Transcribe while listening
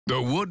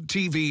The Wood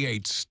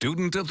TV8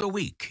 Student of the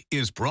Week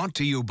is brought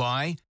to you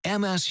by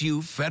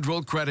MSU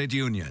Federal Credit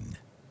Union.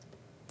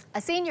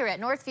 A senior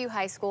at Northview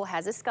High School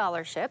has a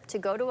scholarship to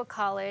go to a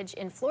college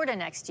in Florida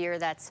next year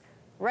that's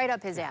right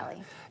up his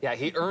alley. Yeah,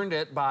 he earned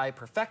it by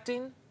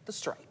perfecting the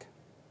strike.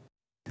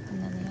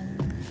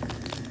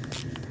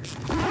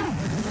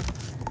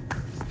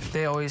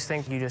 They always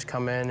think you just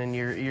come in and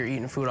you're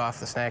eating food off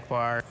the snack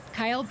bar.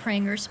 Kyle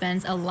Pranger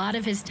spends a lot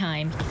of his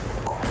time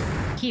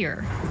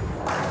here.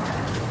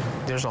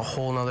 There's a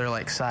whole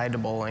nother side to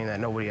bowling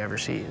that nobody ever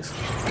sees.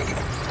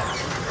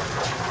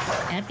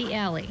 At the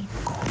alley.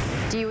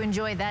 Do you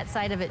enjoy that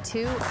side of it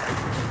too?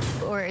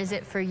 Or is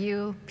it for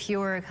you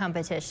pure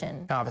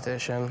competition?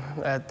 Competition.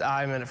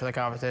 I'm in it for the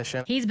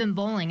competition. He's been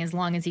bowling as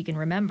long as he can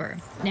remember.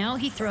 Now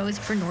he throws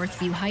for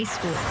Northview High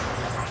School.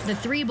 The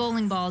 3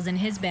 bowling balls in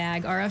his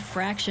bag are a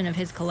fraction of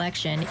his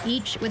collection,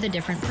 each with a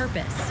different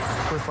purpose.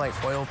 With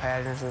oil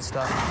patterns and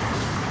stuff,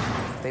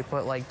 they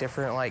put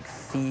different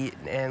feet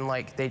and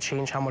they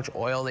change how much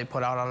oil they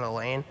put out on the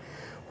lane.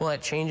 Well,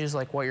 it changes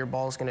what your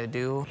ball's gonna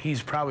do.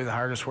 He's probably the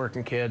hardest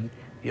working kid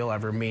you'll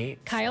ever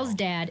meet. Kyle's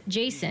dad,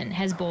 Jason,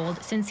 has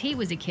bowled since he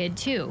was a kid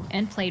too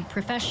and played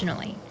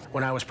professionally.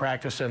 When I was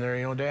practicing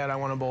there, Dad, I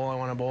want to bowl, I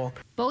want to bowl.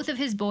 Both of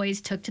his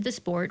boys took to the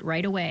sport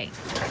right away.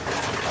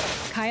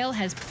 Kyle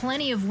has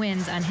plenty of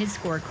wins on his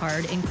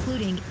scorecard,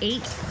 including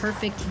 8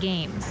 perfect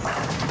games.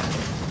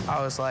 I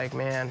was like,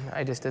 man,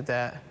 I just did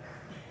that.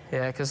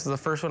 Yeah, because the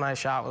first one I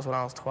shot was when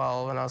I was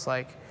 12, and I was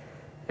like,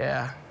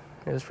 yeah,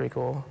 it was pretty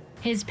cool.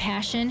 His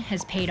passion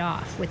has paid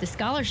off with a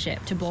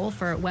scholarship to bowl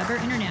for Weber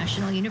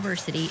International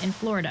University in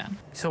Florida.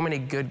 So many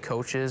good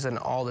coaches and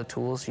all the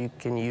tools you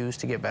can use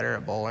to get better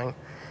at bowling,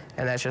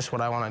 and that's just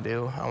what I want to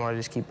do. I want to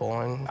just keep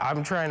bowling.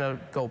 I'm trying to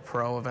go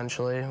pro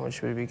eventually,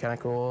 which would be kind of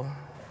cool.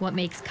 What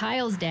makes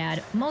Kyle's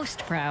dad most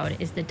proud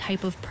is the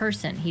type of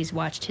person he's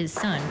watched his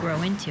son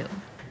grow into.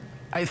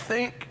 I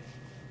think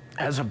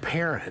as a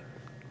parent,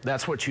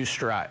 that's what you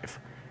strive.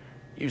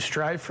 You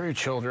strive for your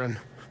children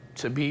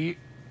to be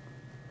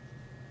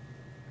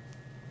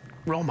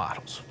role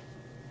models,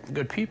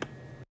 good people.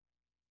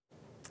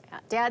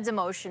 Dad's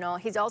emotional.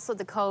 He's also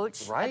the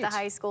coach Right. at the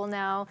high school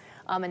now,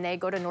 and they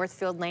go to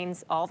Northfield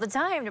Lanes all the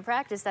time to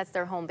practice. That's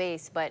their home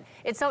base. But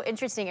it's so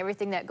interesting,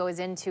 everything that goes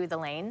into the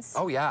lanes.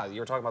 Oh yeah, you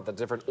were talking about the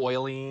different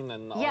oiling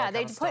and all that Yeah, kind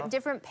they of put stuff?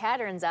 different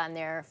patterns on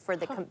there for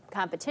the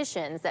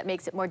competitions that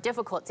makes it more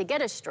difficult to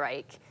get a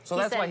strike. So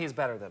that's why he's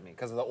better than me,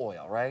 because of the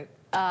oil, right?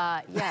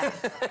 Yeah.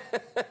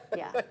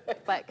 Yeah.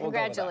 But We'll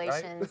go with that,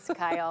 right? congratulations,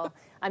 Kyle,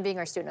 on being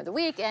our Student of the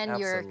Week and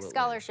your Absolutely.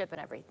 scholarship and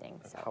everything.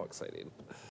 So. How exciting.